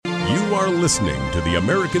are listening to the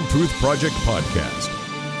American Truth Project podcast.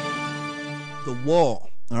 The wall.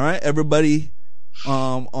 All right, everybody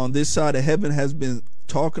on this side of heaven has been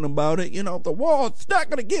talking about it. You know, the wall, it's not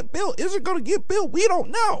going to get built. Is it going to get built? We don't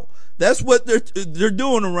know. That's what they're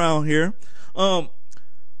doing around here.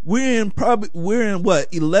 We're in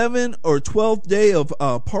what, 11th or 12th day of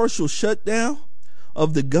partial shutdown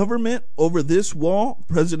of the government over this wall.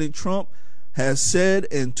 President Trump has said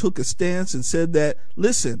and took a stance and said that,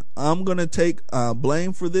 listen, I'm going to take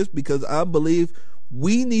blame for this because I believe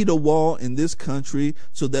we need a wall in this country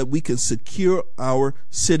so that we can secure our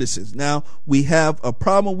citizens. Now, we have a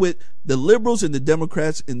problem with the liberals and the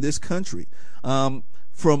Democrats in this country.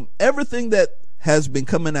 From everything that has been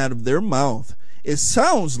coming out of their mouth, it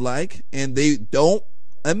sounds like, and they don't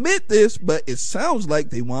admit this, but it sounds like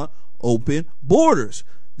they want open borders.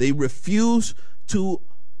 They refuse to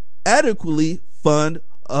adequately fund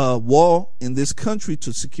a wall in this country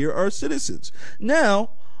to secure our citizens.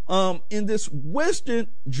 Now, in this Western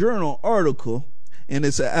Journal article, and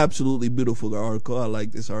it's an absolutely beautiful article. I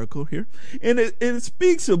like this article here. And it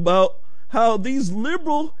speaks about how these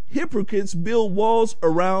liberal hypocrites build walls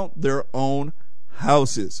around their own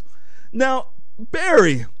houses. Now,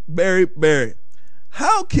 Barry,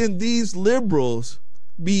 how can these liberals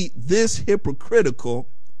be this hypocritical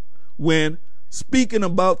when speaking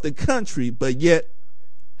about the country, but yet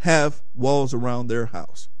have walls around their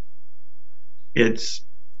house? It's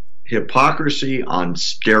hypocrisy on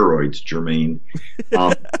steroids, Jermain.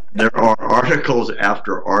 There are articles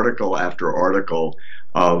after article after article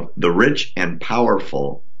of the rich and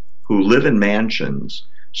powerful who live in mansions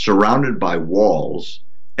surrounded by walls,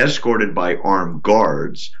 escorted by armed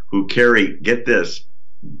guards who carry, get this,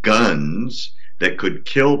 guns that could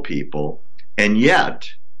kill people, and yet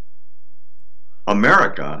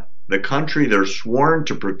America, the country they're sworn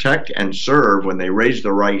to protect and serve when they raise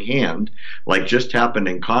the right hand, like just happened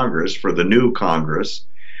in Congress for the new Congress,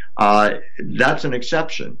 that's an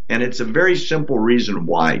exception. And it's a very simple reason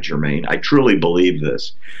why, Jermain. I truly believe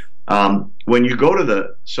this. When you go to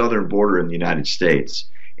the southern border in the United States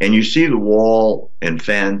and you see the wall and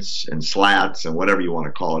fence and slats and whatever you want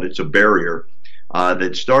to call it, it's a barrier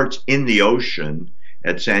that starts in the ocean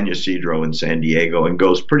at San Ysidro in San Diego and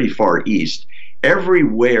goes pretty far east.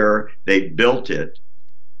 Everywhere they built it,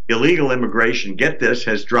 illegal immigration, get this,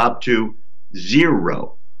 has dropped to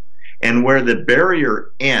zero. And where the barrier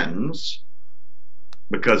ends,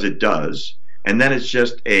 because it does, and then it's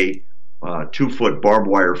just a 2-foot barbed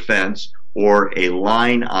wire fence or a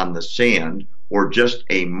line on the sand or just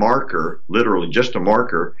a marker, literally just a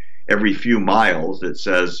marker every few miles that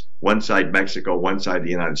says one side Mexico, one side the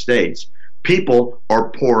United States, people are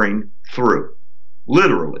pouring through,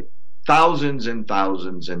 literally. Thousands and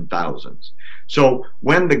thousands and thousands. So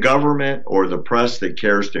when the government or the press that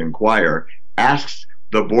cares to inquire asks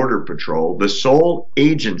the Border Patrol, the sole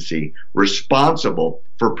agency responsible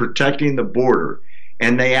for protecting the border,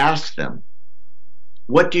 and they ask them,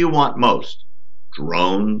 what do you want most?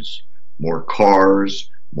 Drones, more cars,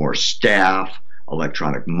 more staff,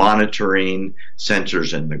 electronic monitoring,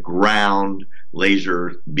 sensors in the ground,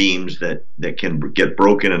 laser beams that can get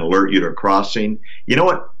broken and alert you to crossing. You know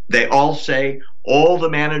what? They all say, all the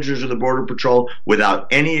managers of the Border Patrol, without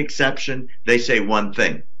any exception, they say one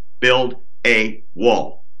thing: build a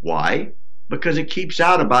wall. Why? Because it keeps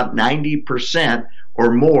out about 90%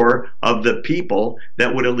 or more of the people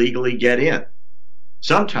that would illegally get in.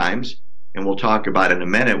 Sometimes, and we'll talk about in a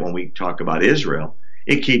minute when we talk about Israel,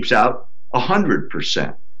 it keeps out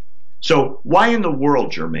 100%. So why in the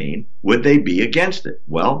world, Jermain, would they be against it?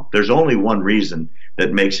 Well, there's only one reason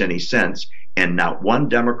that makes any sense, and not one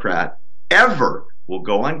Democrat ever will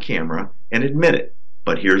go on camera and admit it.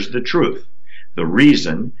 But here's the truth. The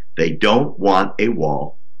reason they don't want a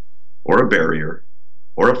wall or a barrier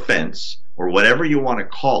or a fence or whatever you want to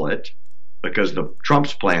call it, because the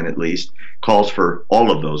Trump's plan at least calls for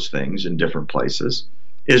all of those things in different places,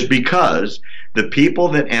 is because the people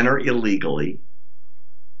that enter illegally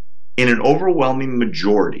in an overwhelming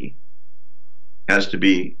majority, has to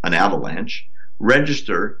be an avalanche,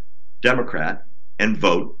 register Democrat and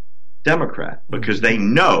vote Democrat, because they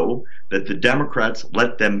know that the Democrats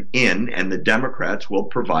let them in and the Democrats will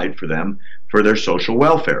provide for them for their social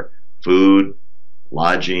welfare, food,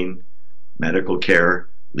 lodging, medical care,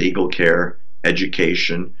 legal care,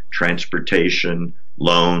 education, transportation,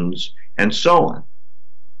 loans, and so on.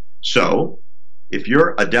 So if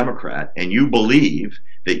you're a Democrat and you believe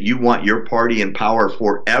that you want your party in power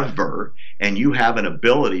forever and you have an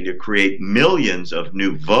ability to create millions of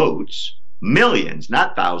new votes, millions,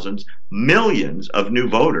 not thousands, millions of new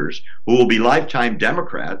voters who will be lifetime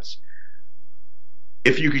Democrats,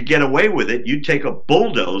 if you could get away with it, you'd take a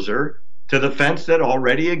bulldozer to the fence that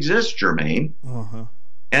already exists, Jermaine. Uh-huh.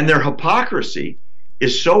 And their hypocrisy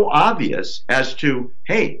is so obvious as to,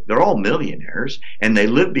 hey, they're all millionaires and they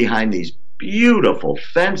live behind these beautiful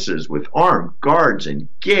fences with armed guards and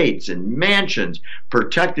gates and mansions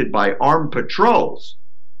protected by armed patrols.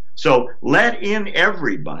 So let in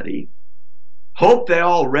everybody. Hope they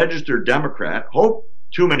all register Democrat. Hope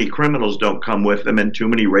too many criminals don't come with them, and too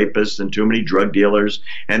many rapists and too many drug dealers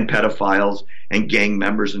and pedophiles and gang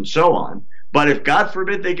members and so on. But if, God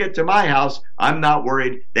forbid, they get to my house, I'm not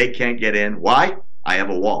worried they can't get in. Why? I have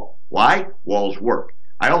a wall. Why? Walls work.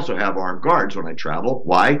 I also have armed guards when I travel.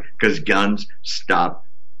 Why? Because guns stop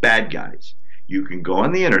bad guys. You can go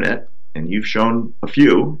on the internet, and you've shown a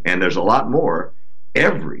few, and there's a lot more.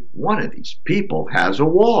 Every one of these people has a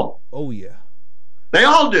wall. Oh, yeah. They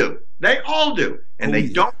all do. They all do. And they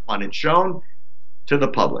don't want it shown to the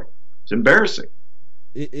public. It's embarrassing.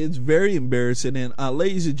 It's very embarrassing. And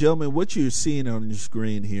ladies and gentlemen, what you're seeing on your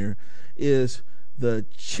screen here is the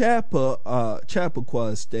Chappaqua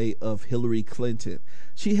Estate of Hillary Clinton.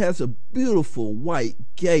 She has a beautiful white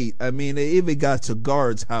gate. I mean, they even got a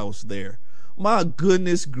guard's house there. My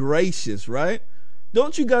goodness gracious, right?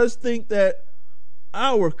 Don't you guys think that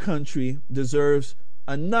our country deserves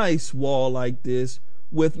a nice wall like this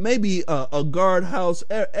with maybe a guardhouse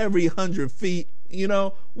every 100 feet? You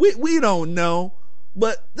know, we don't know.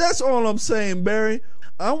 But that's all I'm saying, Barry.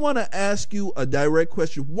 I want to ask you a direct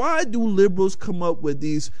question. Why do liberals come up with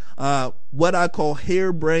these, what I call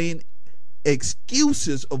harebrained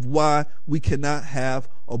excuses of why we cannot have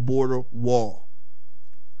a border wall?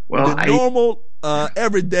 Well, the normal,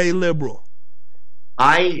 everyday liberal.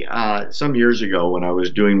 Some years ago when I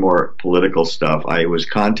was doing more political stuff, I was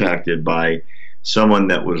contacted by someone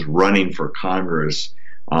that was running for Congress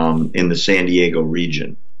in the San Diego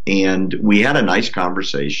region. And we had a nice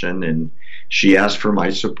conversation, and she asked for my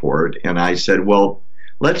support. And I said, well,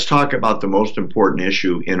 let's talk about the most important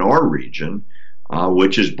issue in our region,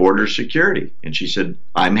 which is border security. And she said,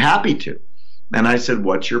 I'm happy to. And I said,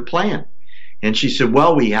 what's your plan? And she said,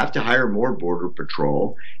 well, we have to hire more border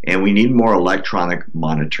patrol, and we need more electronic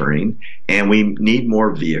monitoring, and we need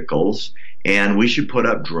more vehicles, and we should put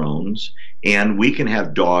up drones, and we can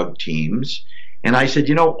have dog teams. And I said,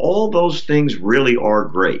 you know, all those things really are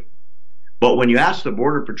great. But when you ask the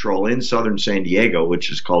Border Patrol in southern San Diego,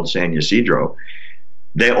 which is called San Ysidro,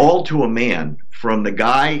 they all to a man, from the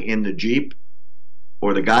guy in the Jeep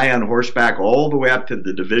or the guy on horseback all the way up to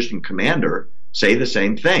the division commander, say the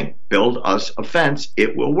same thing. Build us a fence,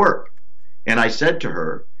 it will work. And I said to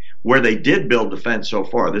her, where they did build the fence so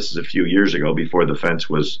far, this is a few years ago before the fence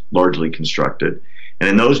was largely constructed. And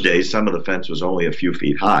in those days, some of the fence was only a few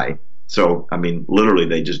feet high. So, I mean, literally,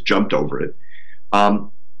 they just jumped over it.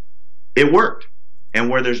 It worked. And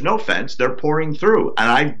where there's no fence, they're pouring through.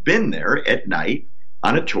 And I've been there at night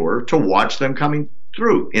on a tour to watch them coming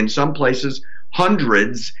through. In some places,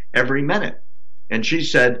 hundreds every minute. And she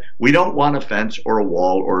said, we don't want a fence or a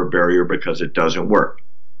wall or a barrier because it doesn't work.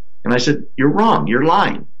 And I said, you're wrong. You're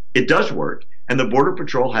lying. It does work. And the Border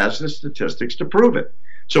Patrol has the statistics to prove it.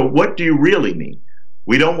 So what do you really mean?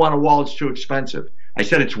 We don't want a wall. It's too expensive. I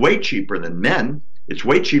said it's way cheaper than men. It's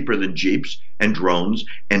way cheaper than Jeeps and drones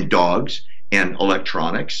and dogs and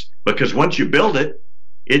electronics, because once you build it,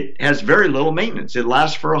 it has very little maintenance. It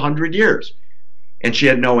lasts for 100 years. And she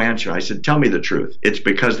had no answer. I said, tell me the truth. It's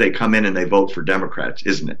because they come in and they vote for Democrats,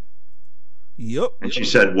 isn't it? Yep. And she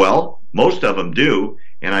said, well, most of them do.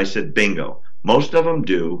 And I said, bingo. Most of them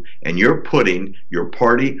do, and you're putting your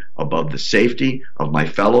party above the safety of my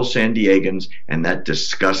fellow San Diegans, and that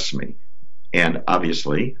disgusts me. And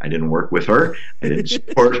obviously, I didn't work with her, I didn't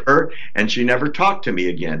support her, and she never talked to me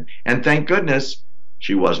again. And thank goodness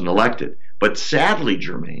she wasn't elected. But sadly,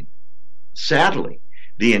 Jermain, sadly,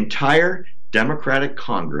 the entire Democratic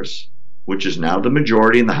Congress, which is now the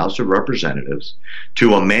majority in the House of Representatives,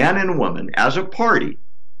 to a man and woman as a party,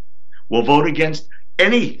 will vote against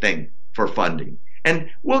anything for funding. And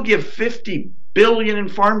we'll give $50 billion in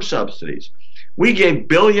farm subsidies. We gave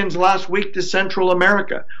billions last week to Central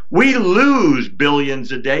America. We lose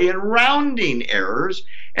billions a day in rounding errors,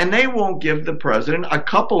 and they won't give the president a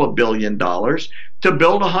couple of $1 billion to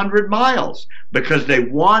build 100 miles because they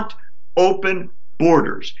want open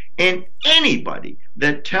borders. And anybody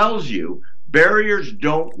that tells you barriers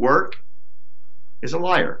don't work is a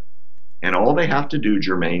liar. And all they have to do,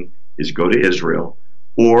 Jermain, is go to Israel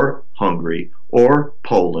or Hungary or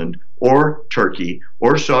Poland or Turkey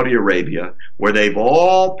or Saudi Arabia, where they've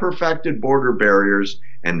all perfected border barriers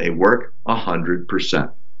and they work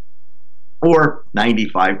 100%. or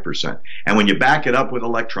 95%. And when you back it up with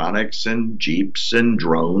electronics and jeeps and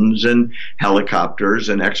drones and helicopters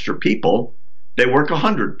and extra people, they work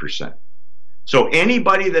 100%. So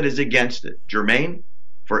anybody that is against it, Jermain,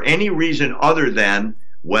 for any reason other than,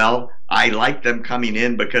 well, I like them coming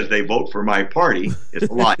in because they vote for my party, is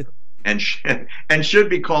a liar. And should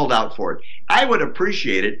be called out for it. I would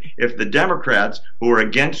appreciate it if the Democrats who are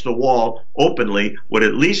against the wall openly would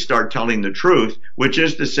at least start telling the truth, which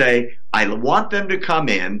is to say, I want them to come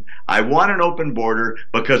in, I want an open border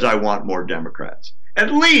because I want more Democrats.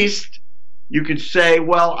 At least you could say,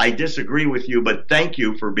 well, I disagree with you, but thank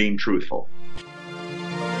you for being truthful.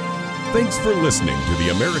 Thanks for listening to the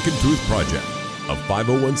American Truth Project, a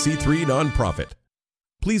 501c3 nonprofit.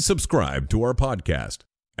 Please subscribe to our podcast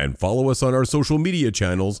and follow us on our social media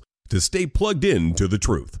channels to stay plugged in to the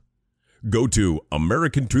truth. Go to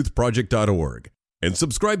americantruthproject.org and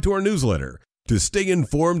subscribe to our newsletter to stay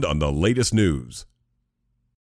informed on the latest news.